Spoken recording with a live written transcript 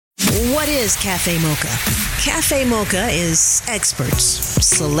What is Cafe Mocha? Cafe Mocha is experts,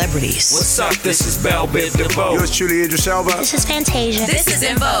 celebrities. What's up? This is Bell Biv DeVoe. Yours truly, Idris Elba. This is Fantasia. This is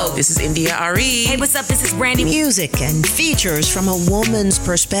En Vogue. This is India Ari. Hey, what's up? This is Brandy. Music and features from a woman's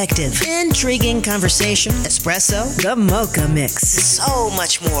perspective. Intriguing conversation, espresso, the Mocha Mix. So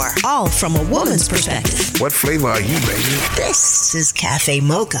much more. All from a woman's perspective. What flavor are you, baby? This is Cafe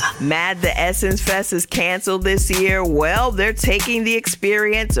Mocha. Mad the Essence Fest is canceled this year. Well, they're taking the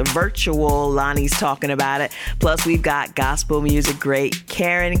experience virtual. Lonnie's talking about it. Plus, we've got gospel music great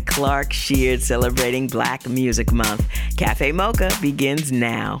Karen Clark Sheard celebrating Black Music Month. Cafe Mocha begins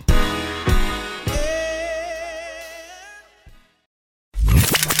now.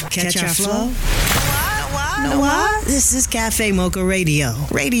 Catch our flow? What? This is Cafe Mocha Radio.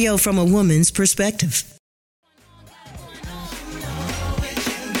 Radio from a woman's perspective.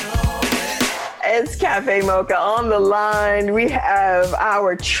 It's Cafe Mocha on the line. We have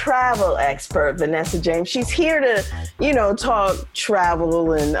our travel expert, Vanessa James. She's here to, talk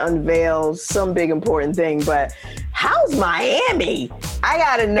travel and unveil some big important thing. But how's Miami? I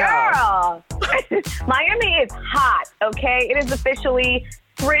gotta know. Girl, Miami is hot, okay? It is officially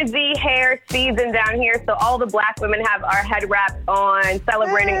frizzy hair season down here, so all the Black women have our head wraps on,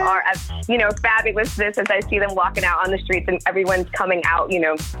 celebrating our, fabulousness as I see them walking out on the streets and everyone's coming out,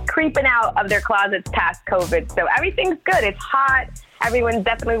 creeping out of their closets past COVID. So everything's good. It's hot. Everyone's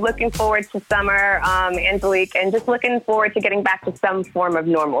definitely looking forward to summer, Angelique, and just looking forward to getting back to some form of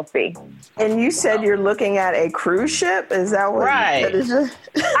normalcy. And you said you're looking at a cruise ship? Is that what right. You said?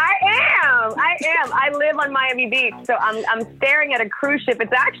 I am. I live on Miami Beach, so I'm staring at a cruise ship.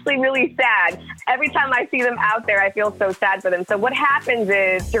 It's actually really sad. Every time I see them out there, I feel so sad for them. So what happens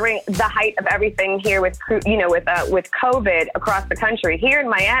is during the height of everything here with COVID across the country, here in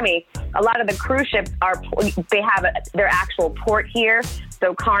Miami, a lot of the cruise ships they have their actual port here.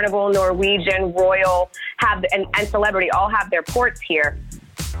 So Carnival, Norwegian, Royal and Celebrity all have their ports here.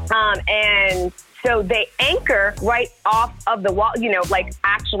 And so they anchor right off of the wall,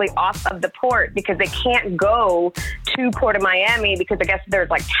 actually off of the port because they can't go to Port of Miami because I guess there's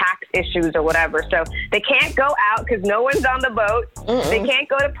like tax issues or whatever. So they can't go out because no one's on the boat. Mm-mm. They can't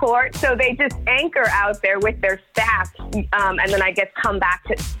go to port. So they just anchor out there with their staff. And then I guess come back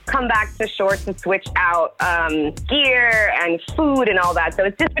to shore to switch out gear and food and all that. So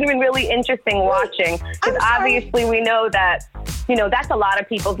it's just been really interesting watching because obviously we know that, that's a lot of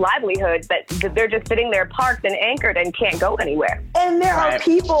people's livelihood that they're just sitting there parked and anchored and can't go anywhere. And there are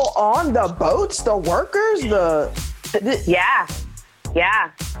people on the boats, the workers,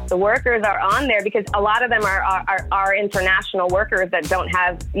 Yeah, the workers are on there because a lot of them are international workers that don't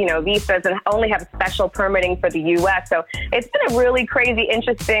have, visas and only have special permitting for the U.S. So it's been a really crazy,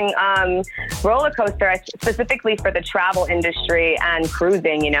 interesting roller coaster, specifically for the travel industry and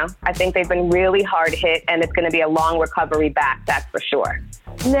cruising, I think they've been really hard hit and it's going to be a long recovery back, that's for sure.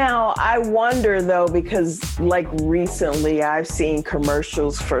 Now, I wonder, though, because, recently I've seen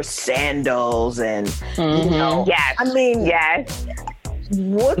commercials for sandals and, Yes. I mean... Yes.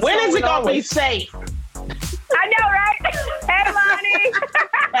 When is it going to be safe? I know, right? Hey, Lonnie.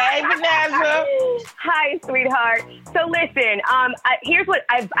 Hey, Vanessa. Hi, sweetheart. So listen, here's what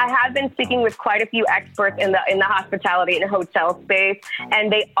I have been speaking with quite a few experts in the hospitality and hotel space,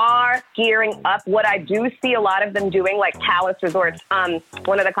 and they are gearing up. What I do see a lot of them doing, like Palace Resorts,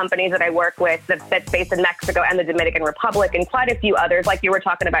 one of the companies that I work with that's based in Mexico and the Dominican Republic, and quite a few others, like you were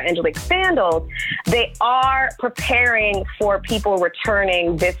talking about, Angelique Sandals, they are preparing for people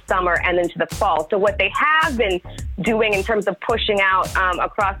returning this summer and into the fall. So what they have been doing in terms of pushing out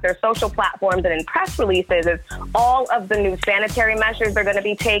across their social platforms and in press releases is all of the new sanitary measures they're going to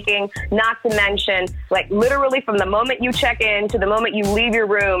be taking, not to mention, literally from the moment you check in to the moment you leave your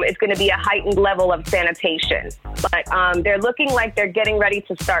room, it's going to be a heightened level of sanitation. But they're looking like they're getting ready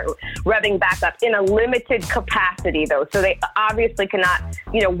to start revving back up in a limited capacity, though. So they obviously cannot,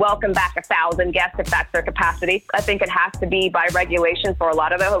 welcome back 1,000 guests if that's their capacity. I think it has to be by regulation for a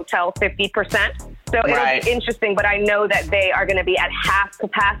lot of the hotels, 50%. So It'll be interesting, but I know that they are going to be at half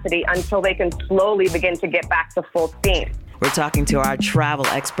capacity until they can slowly begin to get back to full steam. We're talking to our travel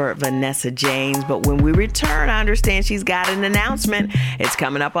expert, Vanessa James. But when we return, I understand she's got an announcement. It's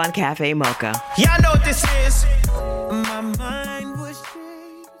coming up on Cafe Mocha. Y'all know what this is. My mind was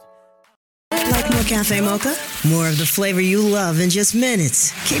changed. Like more Cafe Mocha? More of the flavor you love in just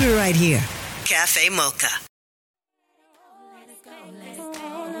minutes. Keep it right here. Cafe Mocha.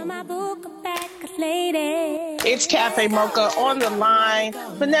 It's Cafe Mocha on the line.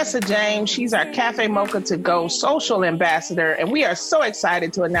 Vanessa James, she's our Cafe Mocha to Go social ambassador, and we are so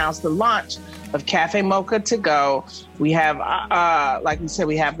excited to announce the launch of Cafe Mocha To Go. We have, like we said,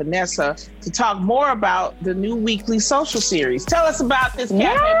 we have Vanessa to talk more about the new weekly social series. Tell us about this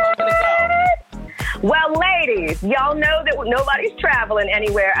Cafe Mocha To Go. Well, ladies, y'all know that nobody's traveling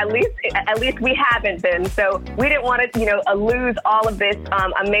anywhere. At least we haven't been. So we didn't want to, lose all of this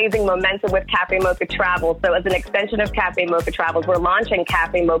amazing momentum with Cafe Mocha Travel. So as an extension of Cafe Mocha Travels, we're launching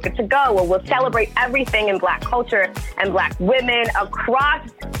Cafe Mocha To Go, where we'll celebrate everything in Black culture and Black women across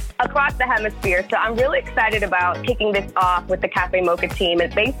the hemisphere. So I'm really excited about kicking this off with the Cafe Mocha team.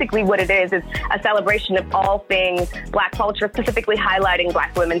 And basically what it is a celebration of all things Black culture, specifically highlighting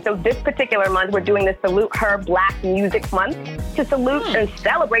Black women. So this particular month, we're doing the Salute Her Black Music Month to salute and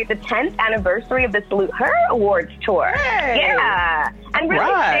celebrate the 10th anniversary of the Salute Her Awards Tour. Hey. Yeah. And really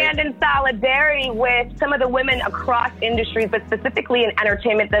stand in solidarity with some of the women across industries, but specifically in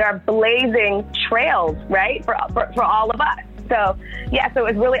entertainment, that are blazing trails, right, for all of us. So it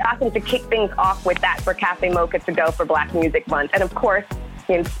was really awesome to kick things off with that for Cafe Mocha To Go for Black Music Month. And of course,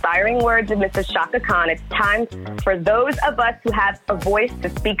 the inspiring words of Mrs. Chaka Khan, it's time for those of us who have a voice to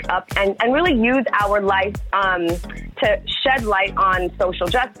speak up and really use our life to shed light on social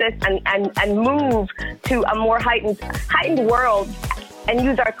justice and move to a more heightened world, and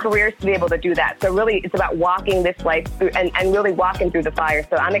use our careers to be able to do that. So really, it's about walking this life through and really walking through the fire.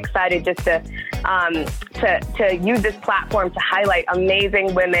 So I'm excited just to use this platform to highlight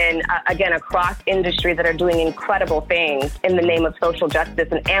amazing women, again, across industries that are doing incredible things in the name of social justice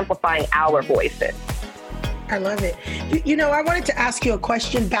and amplifying our voices. I love it. I wanted to ask you a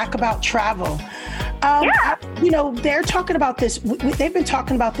question back about travel. They're talking about this. They've been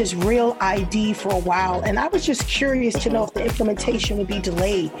talking about this Real ID for a while, and I was just curious to know if the implementation would be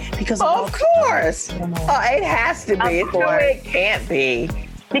delayed because of course. It has to be. It can't be.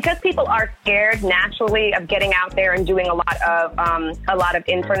 Because people are scared naturally of getting out there and doing a lot of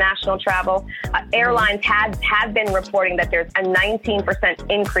international travel. Airlines have been reporting that there's a 19%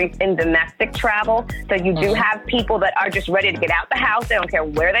 increase in domestic travel. So you do have people that are just ready to get out the house. They don't care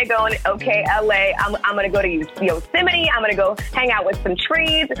where they're going. Okay, LA, I'm going to go to Yosemite. I'm going to go hang out with some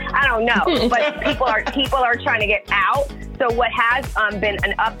trees. I don't know, but people are trying to get out. So what has been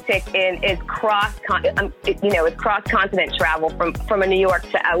an uptick in is cross-continent travel from New York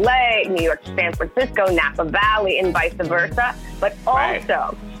to LA, New York to San Francisco, Napa Valley, and vice versa. But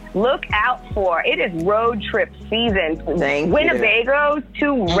also, look out for, it is road trip season. Winnebagos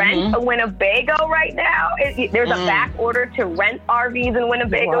to rent a Winnebago right now. There's a back order to rent RVs in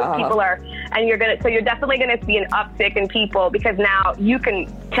Winnebagos. Wow. People are, and you're definitely going to see an uptick in people, because now you can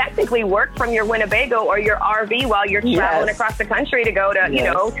technically work from your Winnebago or your RV while you're traveling across the country to go to,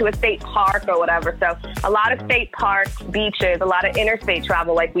 to a state park or whatever. So a lot of state parks, beaches, a lot of interstate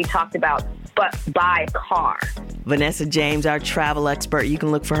travel like we talked about, but by car. Vanessa James, our travel expert. You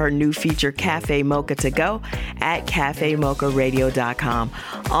can look for her new feature, Cafe Mocha To Go, at cafemocharadio.com.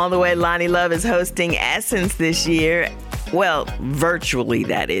 On the way, Loni Love is hosting Essence this year. Well, virtually,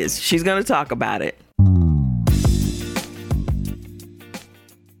 that is. She's going to talk about it.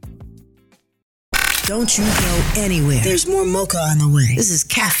 Don't you go anywhere. There's more Mocha on the way. This is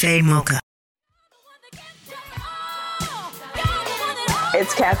Cafe Mocha.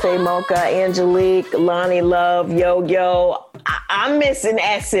 It's Cafe Mocha, Angelique, Loni Love, Yo. I'm missing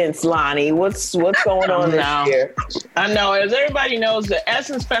Essence, Loni. What's going on this year? I know. As everybody knows, the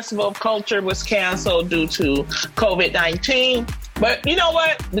Essence Festival of Culture was canceled due to COVID-19. But you know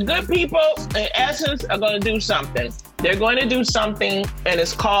what? The good people in Essence are going to do something. They're going to do something, and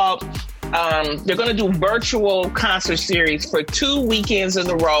it's called... they're going to do virtual concert series for 2 weekends in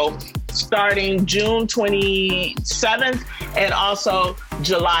a row, starting June 27th and also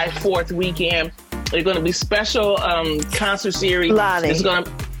July 4th weekend. They're going to be special concert series. Loni, it's going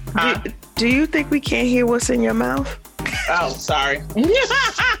to, do you think we can't hear what's in your mouth? Oh, sorry.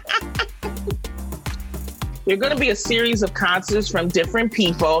 There's going to be a series of concerts from different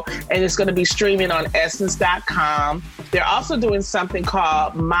people, and it's going to be streaming on Essence.com. They're also doing something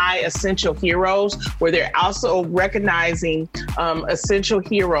called My Essential Heroes, where they're also recognizing essential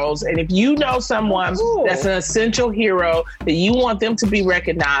heroes. And if you know someone that's an essential hero that you want them to be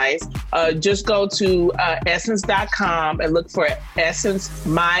recognized, just go to Essence.com and look for Essence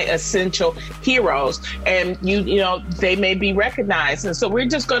My Essential Heroes, and they may be recognized. And so we're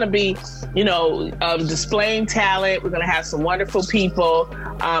just going to be, displaying talent. We're going to have some wonderful people,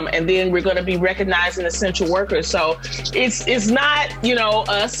 and then we're going to be recognizing essential workers. So it's not,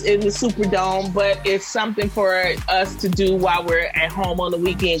 us in the Superdome, but it's something for us to do while we're at home on the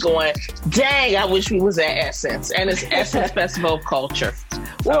weekend going, dang, I wish we was at Essence. And it's Essence Festival of Culture.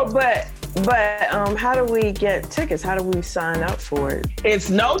 Well, but But how do we get tickets? How do we sign up for it? It's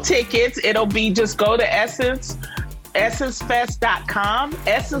no tickets. It'll be just go to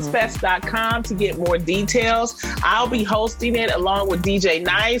essencefest.com to get more details. I'll be hosting it along with DJ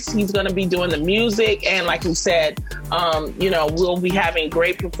Nice. He's going to be doing the music. And like we said, we'll be having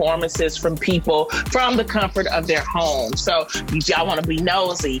great performances from people from the comfort of their home. So if y'all want to be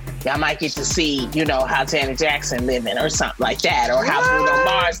nosy, y'all might get to see, how Janet Jackson living or something like that, or how Bruno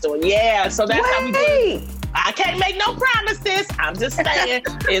Mars doing. Yeah, so that's how we do it. I can't make no promises. I'm just saying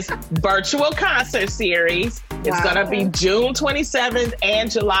it's virtual concert series. It's going to be June 27th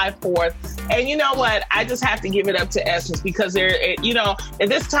and July 4th. And you know what? I just have to give it up to Essence because at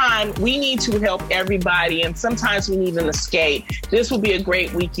this time we need to help everybody, and sometimes we need an escape. This will be a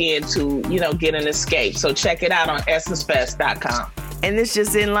great weekend to, get an escape. So check it out on essencefest.com. And this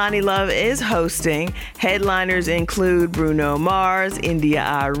just in, Lonnie Love is hosting. Headliners include Bruno Mars, India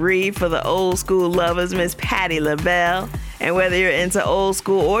Arie, for the old school lovers, Miss Patti LaBelle. And whether you're into old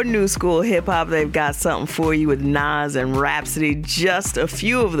school or new school hip hop, they've got something for you with Nas and Rhapsody, just a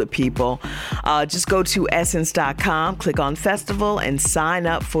few of the people. Just go to Essence.com, click on Festival, and sign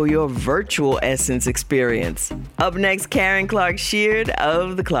up for your virtual Essence experience. Up next, Karen Clark Sheard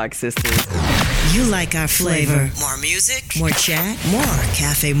of the Clark Sisters. You like our flavor. More music, more chat, more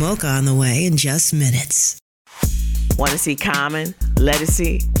Cafe Mocha on the way in just minutes. Want to see Common,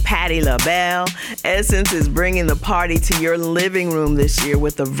 Lettucey, Patti LaBelle? Essence is bringing the party to your living room this year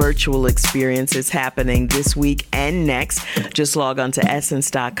with a virtual experience. It's happening this week and next. Just log on to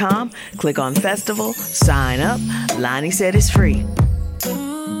Essence.com, click on Festival, sign up. Lonnie said it's free.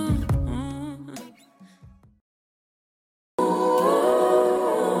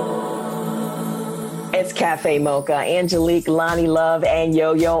 It's Cafe Mocha. Angelique, Lonnie Love, and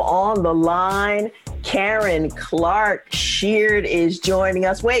Yo-Yo on the line. Karen Clark Sheard is joining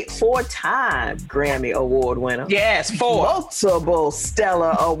us. Wait, 4-time Grammy Award winner. Yes, 4. Multiple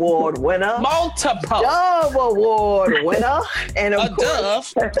Stellar Award winner. Multiple. Dove Award winner. And of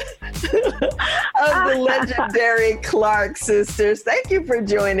course, of the legendary Clark Sisters. Thank you for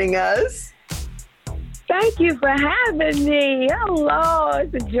joining us. Thank you for having me. Hello.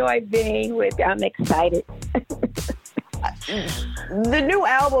 It's a joy being with you. I'm excited. The new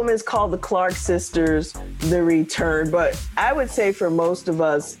album is called The Clark Sisters, The Return, but I would say for most of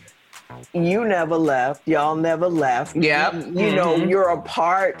us, you never left. Y'all never left. Yeah. You're a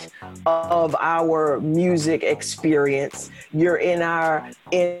part of our music experience. You're in our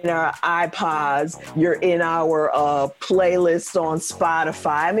iPods. You're in our playlists on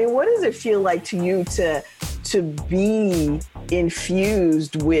Spotify. I mean, what does it feel like to you to be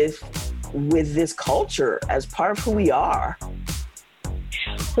infused with this culture as part of who we are?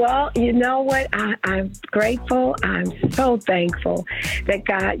 Well, you know what? I'm grateful. I'm so thankful that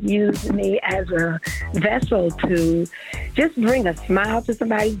God used me as a vessel to just bring a smile to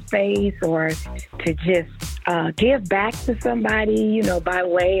somebody's face or to just give back to somebody, by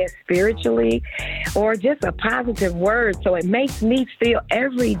way of spiritually or just a positive word. So it makes me feel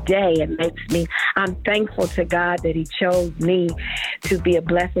every day. I'm thankful to God that he chose me to be a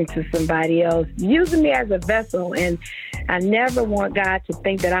blessing to somebody else, using me as a vessel. And I never want God to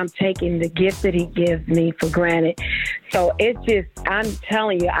think that I'm taking the gift that he gives me for granted. So I'm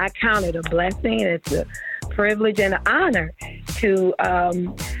telling you, I count it a blessing. It's a privilege and an honor to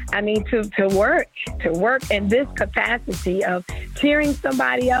work in this capacity of cheering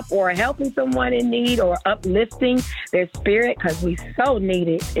somebody up or helping someone in need or uplifting their spirit, because we so need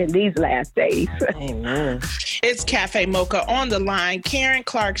it in these last days. Amen. It's Cafe Mocha on the line. Karen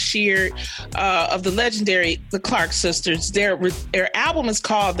Clark Sheard of the legendary The Clark Sisters. Their album is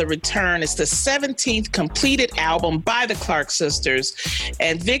called The Return. It's the 17th completed album by the Clark Sisters,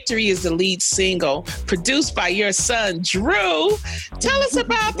 and Victory is the lead single, produced by your son, Drew. Tell us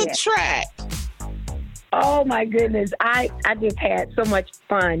about the track. Oh my goodness. I just had so much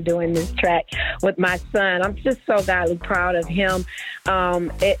fun doing this track with my son. I'm just so godly proud of him.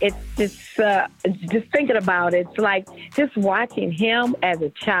 It's just thinking about it. It's like just watching him as a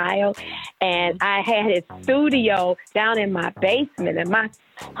child. And I had his studio down in my basement, and my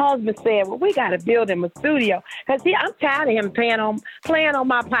husband said, well, we got to build him a studio. Because I'm tired of him playing on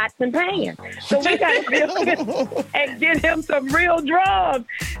my pots and pans. So we got to build him and get him some real drums.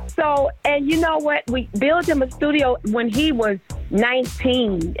 So, and you know what? We built him a studio when he was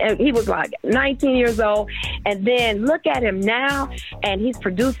 19. He was like 19 years old. And then look at him now, and he's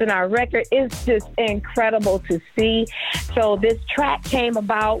producing our record. It's just incredible to see. So this track came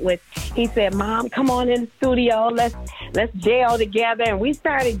about with, he said, Mom, come on in the studio. Let's gel together. And we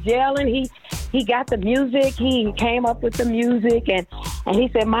started gelling. He got the music. He came up with the music, and And he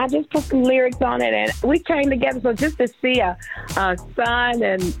said, Ma, just put some lyrics on it. And we came together. So just to see a son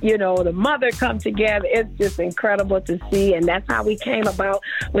and, the mother come together, it's just incredible to see. And that's how we came about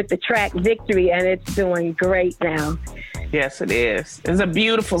with the track Victory. And it's doing great now. Yes, it is. It's a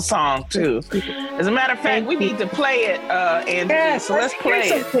beautiful song, too. As a matter of fact, we need to play it, Angie. Yes, so let's play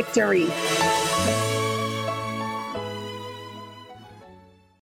it. Victory.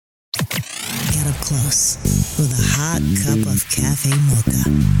 Get up close with a hot cup of cafe mocha.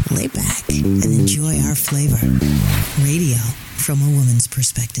 Lay back and enjoy our flavor. Radio from a woman's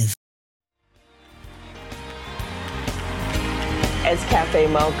perspective. It's Cafe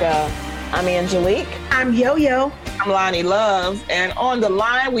Mocha. I'm Angelique. I'm Yo-Yo. I'm Lonnie Love. And on the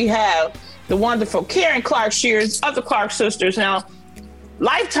line, we have the wonderful Karen Clark Shears of the Clark Sisters. Now,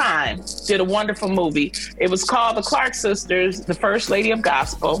 Lifetime did a wonderful movie. It was called The Clark Sisters, The First Lady of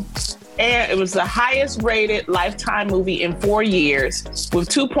Gospel. And it was the highest rated Lifetime movie in 4 years with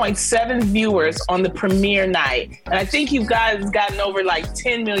 2.7 viewers on the premiere night. And I think you guys gotten over like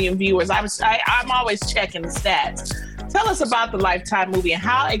 10 million viewers. I'm always checking the stats. Tell us about the Lifetime movie and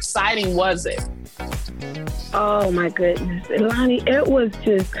how exciting was it? Oh, my goodness. Lonnie, it was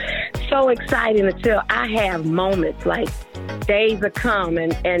just so exciting until I have moments like days will come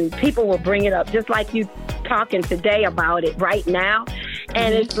and people will bring it up, just like you talking today about it right now.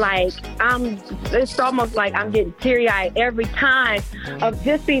 And it's like, it's almost like I'm getting teary-eyed every time of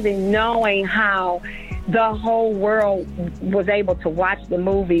just even knowing how the whole world was able to watch the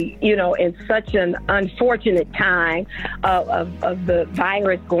movie, in such an unfortunate time of the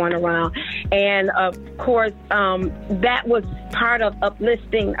virus going around. And of course, that was part of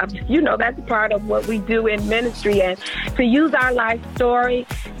uplifting. That's part of what we do in ministry. And to use our life story,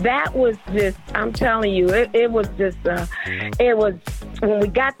 that was just, I'm telling you, it was just, it was, when we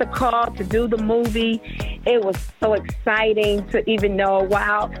got the call to do the movie, it was so exciting to even know,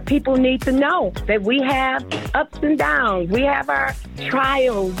 wow, people need to know that we have ups and downs. We have our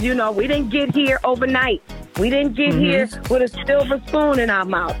trials. We didn't get here overnight. We didn't get here with a silver spoon in our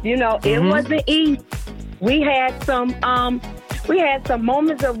mouth. It wasn't easy. We had some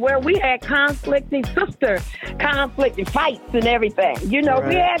moments of where we had conflict and fights and everything. Right.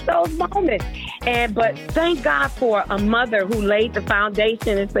 We had those moments. But thank God for a mother who laid the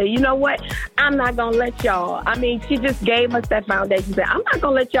foundation and said, you know what? I'm not going to let y'all. She just gave us that foundation. Said, I'm not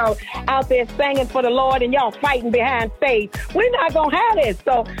going to let y'all out there singing for the Lord and y'all fighting behind stage. We're not going to have this.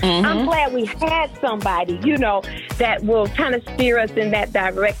 So I'm glad we had somebody, that will kind of steer us in that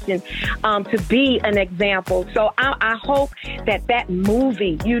direction to be an example. So I hope that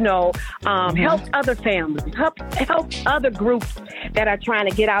movie, helps other families, helps other groups that are trying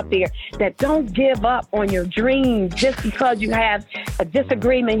to get out there, that don't give up on your dreams just because you have a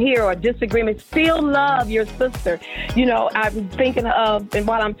disagreement here or a disagreement. Still love your sister. I'm thinking of, and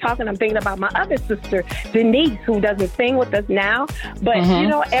while I'm talking, I'm thinking about my other sister, Denise, who doesn't sing with us now. But,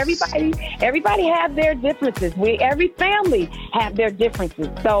 everybody have their differences. Every family have their differences.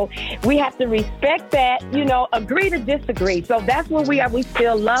 So we have to respect that, agree to disagree. So that's where we are. We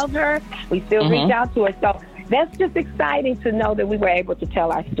still love her. We still reach out to her. So that's just exciting to know that we were able to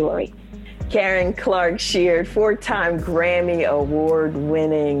tell our story. Karen Clark Sheard, 4-time Grammy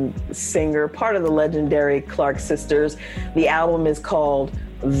Award-winning singer, part of the legendary Clark Sisters. The album is called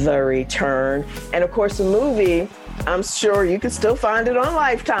The Return. And of course, the movie, I'm sure you can still find it on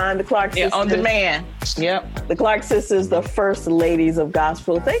Lifetime, the Clark Sisters. Yeah, on demand. Yep. The Clark Sisters, the first ladies of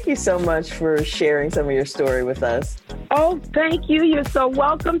gospel. Thank you so much for sharing some of your story with us. Oh, thank you. You're so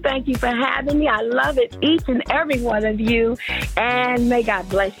welcome. Thank you for having me. I love it, each and every one of you. And may God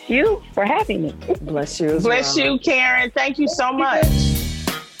bless you for having me. Bless you as Bless well. you, Karen. Thank you so much.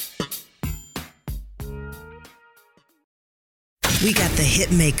 We got the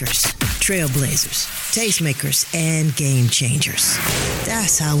hit makers, trailblazers, tastemakers, and game changers.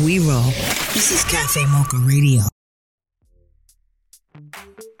 That's how we roll. This is Cafe Mocha Radio.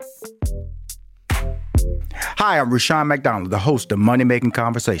 Hi, I'm Rushion McDonald, the host of Money Making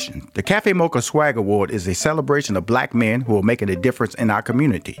Conversation. The Cafe Mocha Swag Award is a celebration of black men who are making a difference in our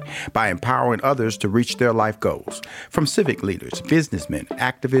community by empowering others to reach their life goals. From civic leaders, businessmen,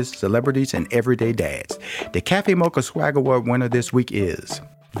 activists, celebrities, and everyday dads. The Cafe Mocha Swag Award winner this week is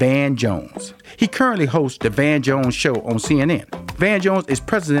Van Jones. He currently hosts the Van Jones Show on CNN. Van Jones is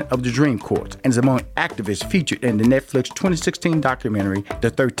president of the Dream Courts and is among activists featured in the Netflix 2016 documentary, The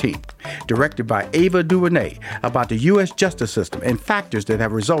 13th, directed by Ava DuVernay, about the U.S. justice system and factors that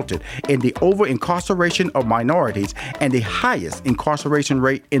have resulted in the over-incarceration of minorities and the highest incarceration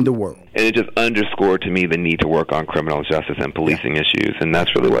rate in the world. And it just underscored to me the need to work on criminal justice and policing issues, and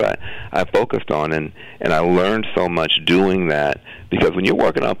that's really what I focused on, and I learned so much doing that, because when you're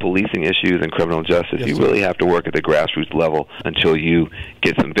working on policing issues and criminal justice, you really have to work at the grassroots level until you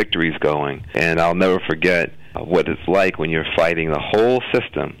get some victories going. And I'll never forget what it's like when you're fighting the whole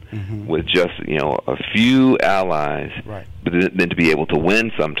system with just, a few allies, but then to be able to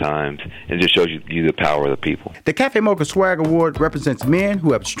win sometimes, it just shows you the power of the people. The Cafe Mocha Swag Award represents men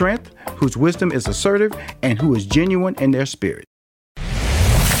who have strength, whose wisdom is assertive, and who is genuine in their spirit.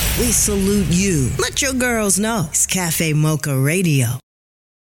 We salute you. Let your girls know. It's Cafe Mocha Radio.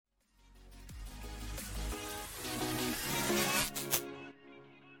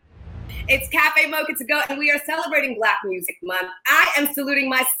 It's Cafe Mocha to go, and we are celebrating Black Music Month. I am saluting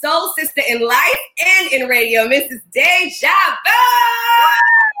my soul sister in life and in radio, Mrs. Deja Vu.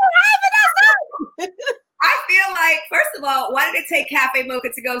 I feel like, first of all, why did it take Cafe Mocha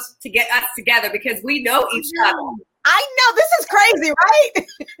to go to get us together? Because we know each other. I know, this is crazy, right?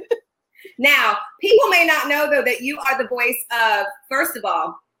 Now, people may not know, though, that you are the voice of, first of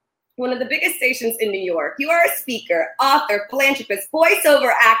all, one of the biggest stations in New York. You are a speaker, author, philanthropist,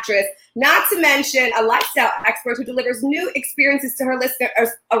 voiceover actress, not to mention a lifestyle expert who delivers new experiences to her listeners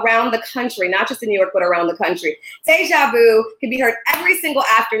around the country, not just in New York, but around the country. Deja Vu can be heard every single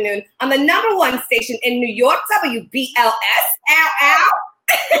afternoon on the #1 station in New York, WBLS.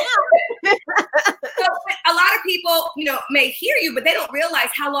 So a lot of people, may hear you, but they don't realize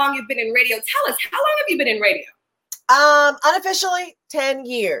how long you've been in radio. Tell us, how long have you been in radio? Unofficially, 10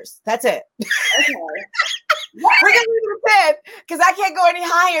 years. That's it. Okay. We're gonna leave it at 10 because I can't go any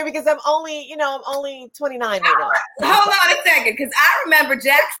higher because I'm only 29 right now. Hold on a second, because I remember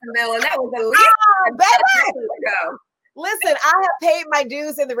Jacksonville, and that was at least ago. Listen, I have paid my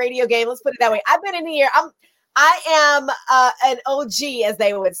dues in the radio game. Let's put it that way. I've been in here. I am an OG, as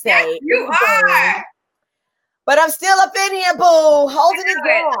they would say. Yes, you are. But I'm still up in here, boo, holding it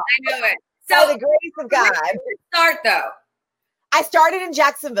down. I know it. So the grace of God. Where did you start, though? I started in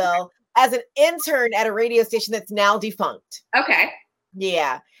Jacksonville as an intern at a radio station that's now defunct. Okay.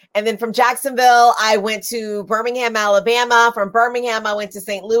 Yeah. And then from Jacksonville, I went to Birmingham, Alabama. From Birmingham, I went to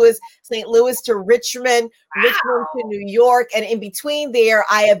St. Louis to Richmond, Richmond to New York. And in between there,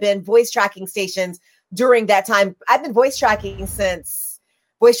 I have been voice tracking stations during that time. I've been voice tracking since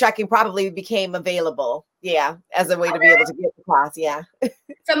voice tracking probably became available. Yeah. As a way to be able to get the class. Yeah.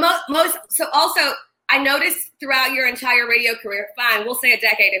 So also, I noticed throughout your entire radio career, fine, we'll say a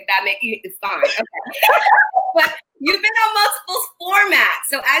decade if that makes you, it's fine. Okay. But you've been on multiple formats.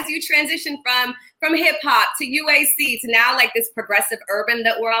 So as you transition from hip hop to UAC to now like this progressive urban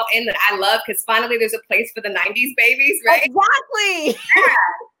that we're all in, that I love, because finally there's a place for the 90s babies, right? Exactly.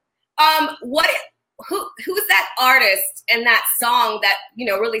 Yeah. Who's that artist and that song that,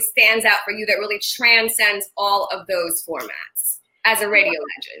 really stands out for you, that really transcends all of those formats as a radio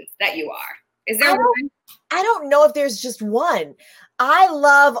legend that you are? Is there one? I don't know if there's just one. I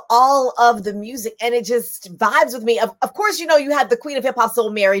love all of the music, and it just vibes with me. Of course, you have the queen of hip hop soul,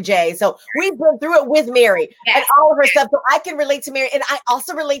 Mary J. So we've been through it with Mary and all of her stuff. So I can relate to Mary, and I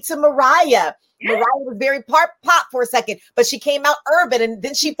also relate to Mariah. Yeah. Mariah was very pop for a second, but she came out urban, and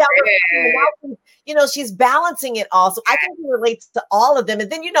then she found her, she's balancing it all. So I can relate to all of them. And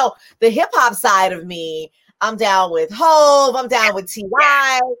then, the hip hop side of me, I'm down with Hove, I'm down with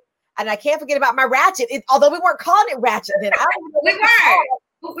T.I., and I can't forget about my Ratchet. Although we weren't calling it Ratchet then. We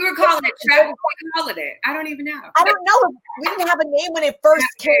were calling it Trap. We called it. I don't even know. I don't know. We didn't have a name when it first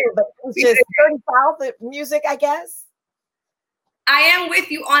came, but it was just 35 music, I guess. I am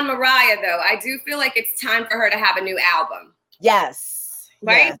with you on Mariah, though. I do feel like it's time for her to have a new album. Yes.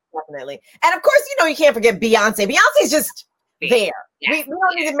 Right? Yes, definitely. And of course, you can't forget Beyonce. Beyonce's just there. Yes. We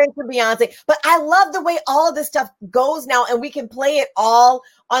don't need to mention Beyonce, but I love the way all of this stuff goes now, and we can play it all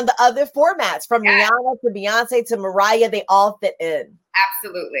on the other formats, from Rihanna to Beyonce to Mariah. They all fit in.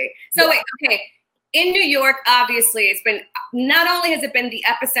 Absolutely. So wait, okay. In New York, obviously, it's been, not only has it been the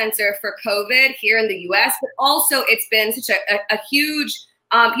epicenter for COVID here in the US, but also it's been such a huge,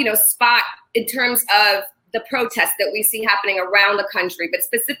 spot in terms of the protests that we see happening around the country, but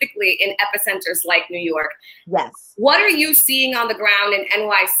specifically in epicenters like New York. Yes. What are you seeing on the ground in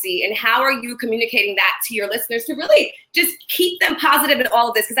NYC, and how are you communicating that to your listeners to really just keep them positive in all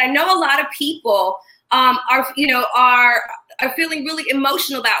of this? Because I know a lot of people are feeling really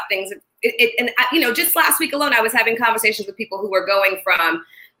emotional about things. just last week alone, I was having conversations with people who were going from,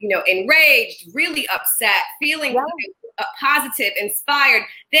 enraged, really upset, feeling positive, inspired,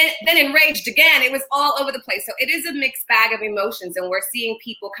 then enraged again. It was all over the place. So it is a mixed bag of emotions, and we're seeing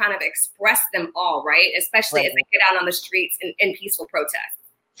people kind of express them all, right? Especially as they get out on the streets in peaceful protest.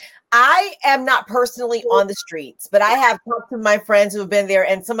 I am not personally on the streets, but I have talked to my friends who have been there,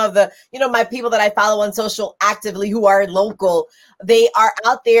 and some of the, my people that I follow on social actively who are local, they are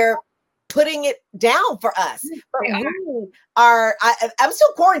out there putting it down for us. But we are, I'm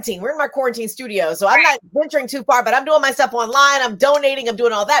still quarantined. We're in my quarantine studio, so I'm not venturing too far, but I'm doing my stuff online. I'm donating. I'm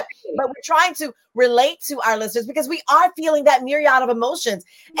doing all that. But we're trying to relate to our listeners because we are feeling that myriad of emotions.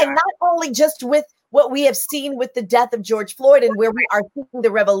 And not only just with what we have seen with the death of George Floyd and where we are seeing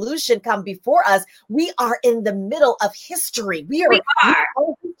the revolution come before us, we are in the middle of history. We are in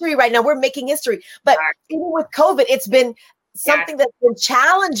history right now. We're making history. But even with COVID, it's been something that's been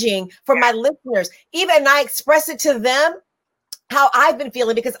challenging for my listeners. Even I express it to them how I've been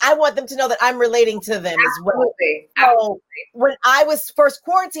feeling because I want them to know that I'm relating to them as well. So when I was first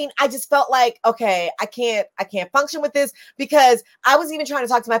quarantined, I just felt like, okay, I can't function with this because I was even trying to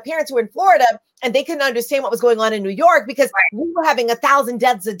talk to my parents who were in Florida and they couldn't understand what was going on in New York because we were having 1,000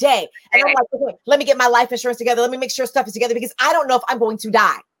 deaths a day. And I'm like, okay, let me get my life insurance together. Let me make sure stuff is together because I don't know if I'm going to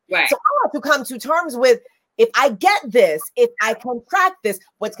die. So I have to come to terms with, if I get this, if I contract this,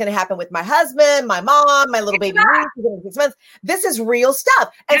 what's going to happen with my husband, my mom, my little baby niece, 6 months? This is real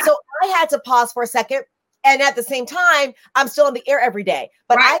stuff. And so I had to pause for a second. And at the same time, I'm still on the air every day.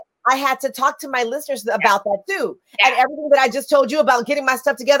 But I had to talk to my listeners about that too. And everything that I just told you about getting my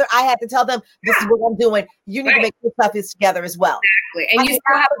stuff together, I had to tell them, this is what I'm doing. You need to make your stuff together as well. Exactly. And you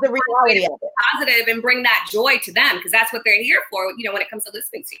still have the reality of it. Positive and bring that joy to them because that's what they're here for, when it comes to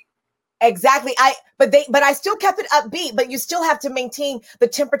listening to you. Exactly. But I still kept it upbeat, but you still have to maintain the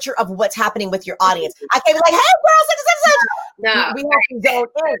temperature of what's happening with your audience. I can't be like, hey girl, such. No. We have to zone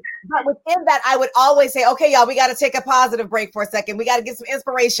in. But within that, I would always say, okay, y'all, we got to take a positive break for a second. We got to get some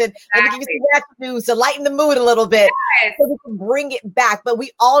inspiration. Let me give you some news to lighten the mood a little bit so we can bring it back. But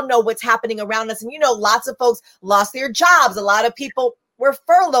we all know what's happening around us. And lots of folks lost their jobs. A lot of people were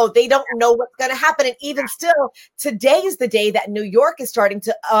furloughed. They don't know what's going to happen. And even still, today is the day that New York is starting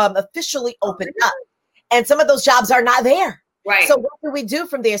to officially open up. And some of those jobs are not there. So what do we do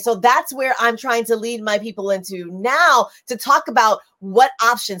from there? So that's where I'm trying to lead my people into now to talk about what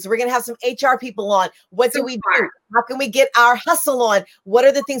options. We're going to have some HR people on. What do we do? How can we get our hustle on? What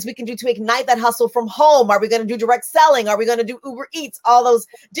are the things we can do to ignite that hustle from home? Are we going to do direct selling? Are we going to do Uber Eats? All those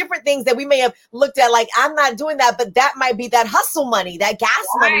different things that we may have looked at like, I'm not doing that, but that might be that hustle money, that gas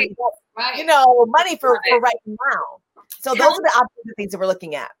money, money for right now. So those are the options and things that we're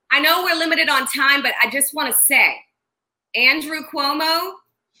looking at. I know we're limited on time, but I just want to say, Andrew Cuomo,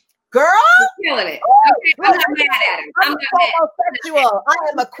 girl, killing it. Okay, I'm not mad at him. I'm not mad. I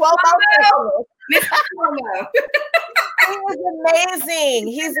am a Cuomo. Mr. Cuomo. He is amazing.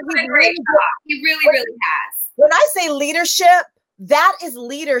 He's really great. He really has. When I say leadership, that is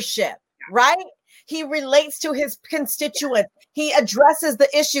leadership, right? He relates to his constituents. He addresses the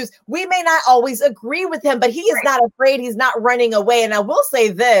issues. We may not always agree with him, but he is not afraid. He's not running away. And I will say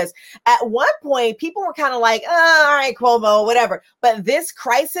this, at one point, people were kind of like, oh, all right, Cuomo, whatever. But this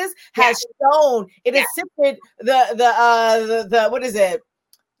crisis has shown, it has sifted the what is it?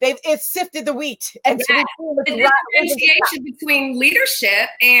 It's sifted the wheat. And the differentiation between leadership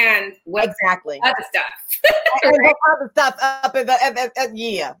and other stuff. And other stuff up in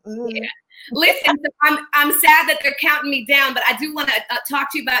the, Listen, so I'm sad that they're counting me down, but I do want to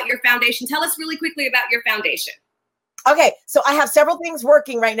talk to you about your foundation. Tell us really quickly about your foundation. Okay, so I have several things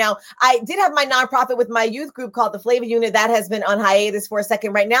working right now. I did have my nonprofit with my youth group called the Flavor Unit. That has been on hiatus for a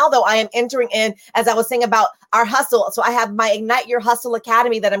second. Right now, though, I am entering in, as I was saying, about our hustle. So I have my Ignite Your Hustle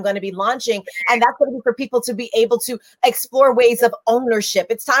Academy that I'm going to be launching. And that's going to be for people to be able to explore ways of ownership.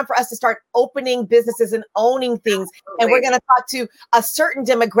 It's time for us to start opening businesses and owning things. And we're going to talk to a certain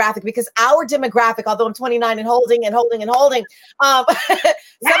demographic because our demographic, although I'm 29 and holding, some of us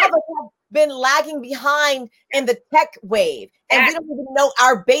have been lagging behind in the tech wave. And we don't even know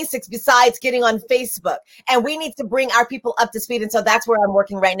our basics besides getting on Facebook. And we need to bring our people up to speed. And so that's where I'm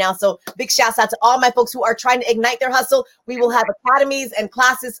working right now. So big shouts out to all my folks who are trying to ignite their hustle. We will have academies and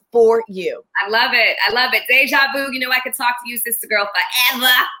classes for you. I love it. I love it. Deja vu. I could talk to you, sister girl,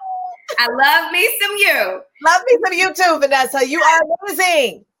 forever. I love me some you. Love me some you too, Vanessa. You are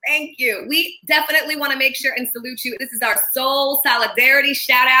amazing. Thank you. We definitely want to make sure and salute you. This is our Soul Solidarity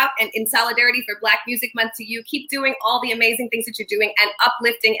shout out and in solidarity for Black Music Month to you. Keep doing all the amazing things that you're doing and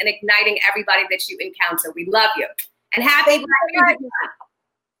uplifting and igniting everybody that you encounter. We love you. And happy Black Music Month.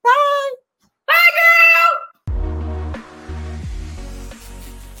 Bye. Bye, girl.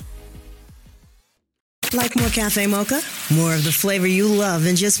 Like more Cafe Mocha? More of the flavor you love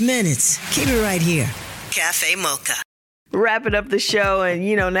in just minutes. Keep it right here. Cafe Mocha. Wrapping up the show, and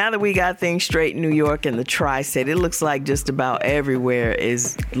now that we got things straight in New York and the tri-state, it looks like just about everywhere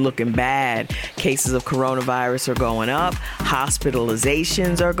is looking bad. Cases of coronavirus are going up,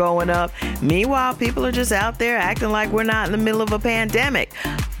 hospitalizations are going up. Meanwhile, people are just out there acting like we're not in the middle of a pandemic.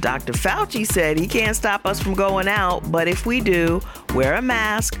 Dr. Fauci said he can't stop us from going out, but if we do, wear a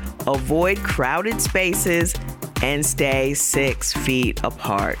mask, avoid crowded spaces, and stay 6 feet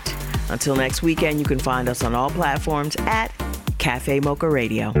apart. Until next weekend, you can find us on all platforms at Cafe Mocha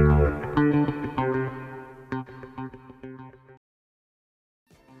Radio.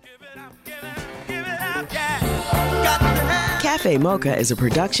 Cafe Mocha is a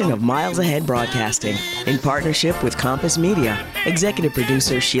production of Miles Ahead Broadcasting in partnership with Compass Media. Executive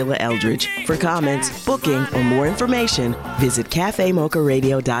producer Sheila Eldridge. For comments, booking, or more information, visit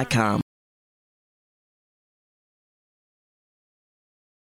cafemocharadio.com.